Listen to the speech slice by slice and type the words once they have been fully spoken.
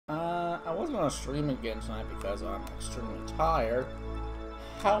I wasn't going to stream again tonight because I'm extremely tired.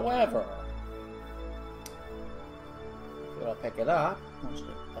 However, if I'll pick it up, which it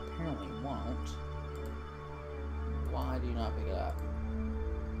apparently won't. Why do you not pick it up?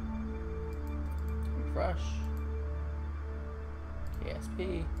 Refresh.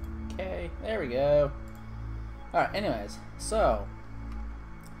 KSP. K. There we go. Alright, anyways, so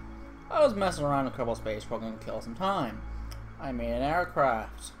I was messing around in Kerbal Space Program to kill some time. I made an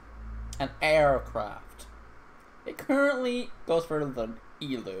aircraft. An aircraft. It currently goes further than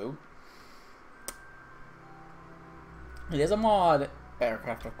ELU. It is a mod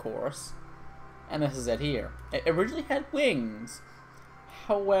aircraft, of course. And this is it here. It originally had wings.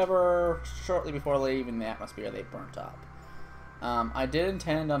 However, shortly before leaving the atmosphere, they burnt up. I did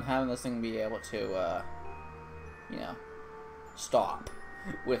intend on having this thing be able to, you know, stop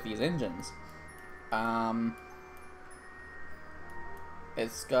with these engines.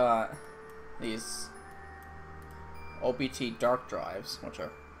 It's got these OBT dark drives, which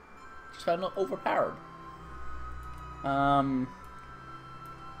are just kind of overpowered.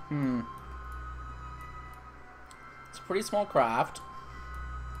 It's a pretty small craft.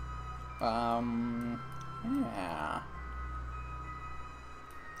 Yeah.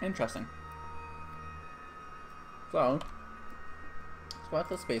 Interesting. So, let's go out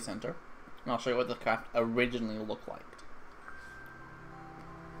to the Space Center, and I'll show you what the craft originally looked like.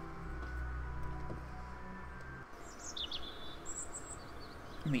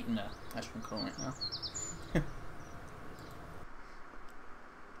 I'm eating a ice cream cone right now.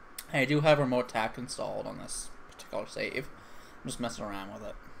 I do have remote tact installed on this particular save. I'm just messing around with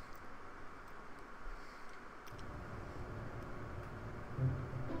it.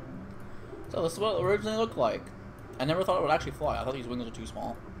 So this is what it originally looked like. I never thought it would actually fly. I thought these wings were too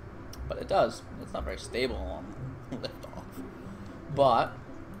small. But it does. It's not very stable on liftoff. But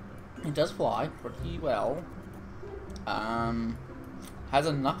it does fly pretty well. Has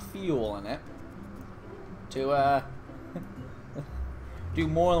enough fuel in it to do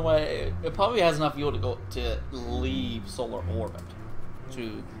more than what it probably has enough fuel to leave solar orbit,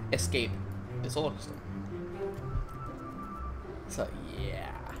 to escape the solar system. So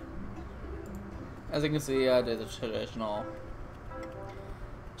yeah, as you can see, I did the traditional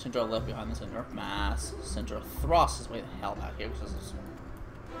center of lift behind the center of mass. Center of thrust is way the hell back here, because this is,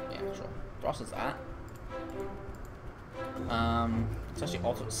 yeah, sure, thrust is that. It's actually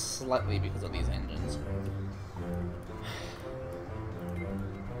altered slightly because of these engines.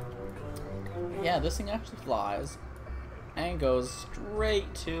 Yeah, this thing actually flies and goes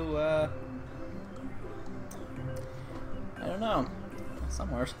straight to, I don't know,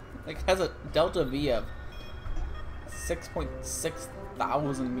 somewhere. Like, it has a delta V of 6.6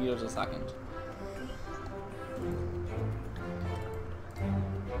 thousand meters a second.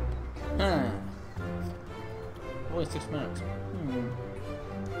 Only 6 minutes.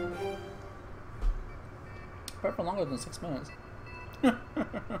 Probably for longer than 6 minutes.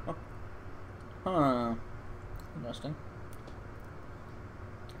 Huh. Interesting.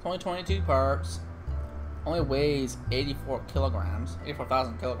 It's only 22 parts. Only weighs 84 kilograms.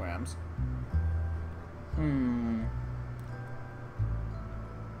 84,000 kilograms.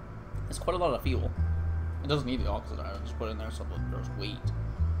 It's quite a lot of fuel. It doesn't need the oxidizer. Just put it in there so there's weight.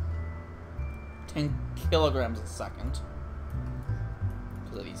 10 kilograms a second.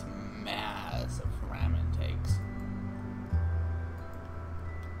 Because of these massive ram intakes.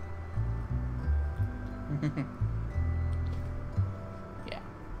 Yeah.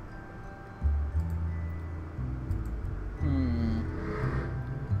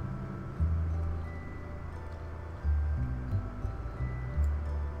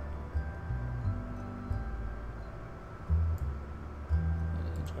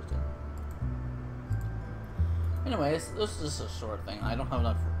 Anyways, this is just a short thing. I don't have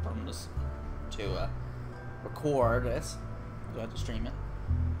enough room to record this. So I have to stream it.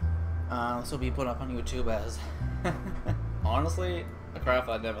 This will be put up on YouTube as, honestly, a craft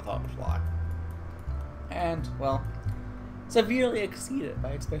I never thought would fly. And, well, severely exceeded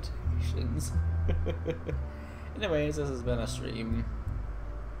my expectations. Anyways, this has been a stream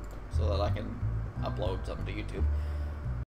so that I can upload something to YouTube.